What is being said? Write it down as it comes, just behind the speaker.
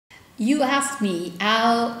You asked me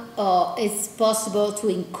how it's possible to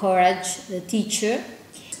encourage the teacher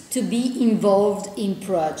to be involved in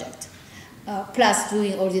project, plus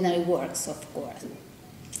doing ordinary works, of course.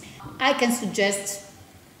 I can suggest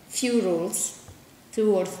few rules,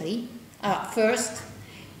 2 or 3. First,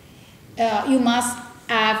 you must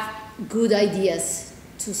have good ideas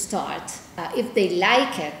to start. If they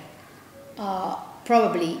like it,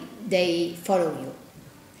 probably they follow you.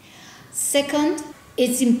 Second,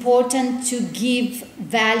 it's important to give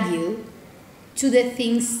value to the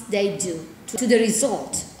things they do, to the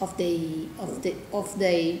result of the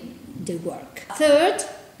work. Third,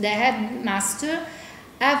 the headmaster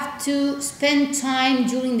have to spend time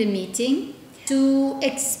during the meeting to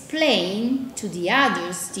explain to the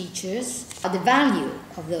other teachers the value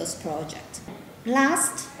of those projects.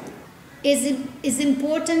 Last, is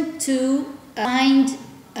important to find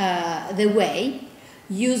the way,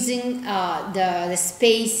 using the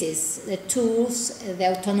spaces, the tools, the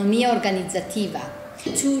autonomia organizzativa,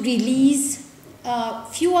 to release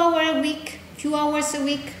few hours a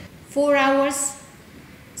week, 4 hours,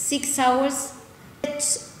 6 hours, that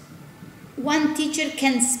one teacher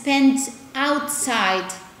can spend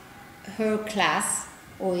outside her class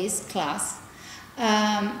or his class.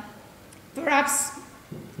 Perhaps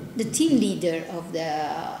the team leader of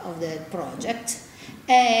the project,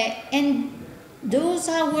 and those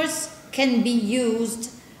hours can be used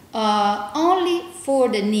only for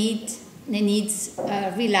the needs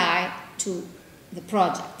rely to the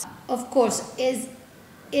project. Of course,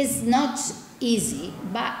 is not easy,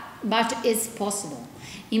 but it's possible.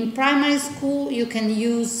 In primary school, you can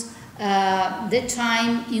use the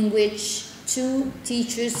time in which 2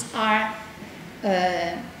 teachers are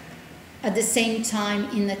at the same time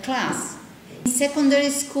in the class. In secondary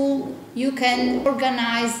school, you can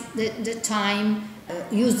organize the time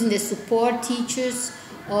using the support teachers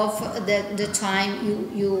of the time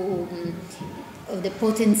of the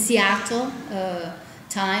potenziato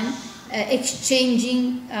time,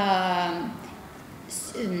 exchanging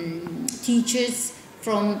teachers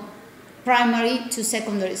from primary to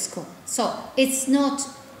secondary school. So it's not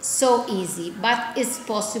so easy, but it's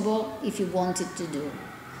possible if you wanted to do.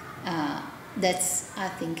 I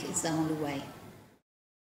think it's the only way.